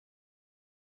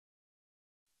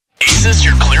Aces,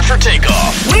 you're clear for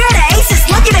takeoff. We're the aces,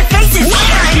 looking at faces.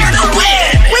 We're here to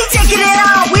win. We taking it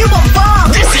all, we won't fall.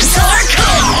 This is our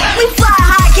call. We fly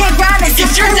high, can't ground us.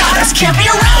 If you're not us, can't be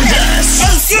around us.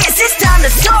 Aces, it's time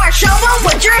to soar. Show them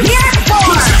what you're here for.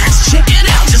 Check it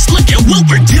out, just look at what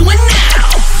we're doing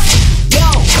now. Yo,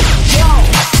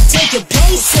 take your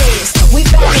places. We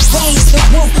bout to raise the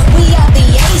roof, we are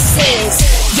the aces.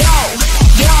 Yo,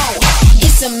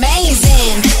 it's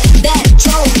amazing. That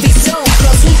trophy so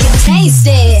close we can taste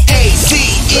it.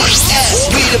 A-C-E-S,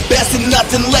 we the best and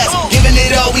nothing less. Giving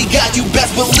it all we got, you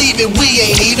best believe it, we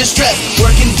ain't even stressed.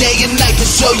 Working day and night to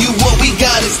show you what we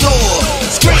got in store.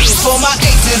 Scream for my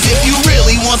aces if you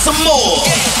really want some more.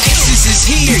 Aces is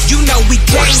here, you know we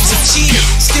came to cheer.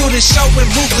 Steal the show and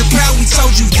move the crowd, we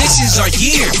told you this is our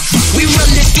year. We run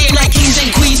this game like kings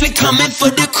and queens, we coming for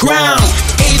the crown.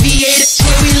 Aviators,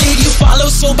 where we lead, you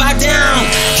follow, so bow down.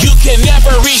 You can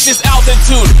never reach this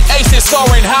altitude. Aces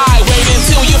soaring high, wait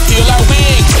until you feel our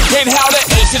wings. And how the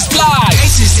aces fly.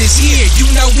 Aces is here, you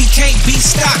know we can't be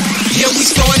stopped. Yeah, we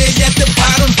started at the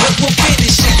bottom, but we'll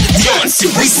finish at the top.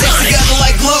 We stick together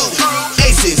like glue.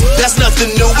 Aces, that's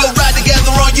nothing new, we'll ride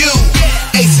together on you.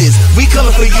 Aces, we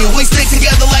coming for you, we stick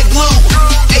together like glue.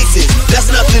 Aces,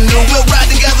 that's nothing new, we'll ride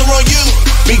together on you.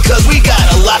 Because we got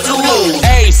a lot to lose.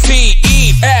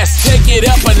 A-C-E-S, take it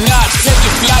up a notch. Take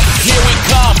your flight, here we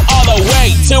come, all the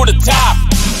way to the top.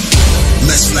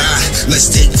 Let's fly, let's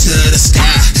take to the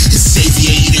sky. It's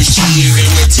Aviators here, and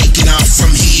we're taking off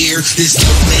from here. There's no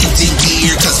landing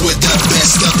gear, cause we're the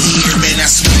best up here. Man, I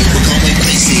swear we're going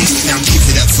places. Now give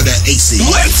it up for the aces.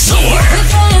 Let's soar. We're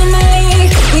family,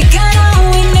 we got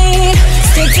all we need.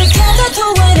 Stick together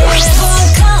through whatever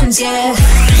comes, yeah.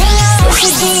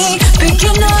 Velocity,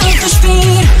 picking up the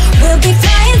speed. We'll be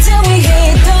flying till we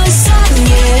hit the sun,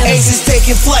 yeah. Aces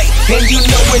taking flight, and you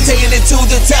know we're taking it to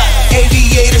the top.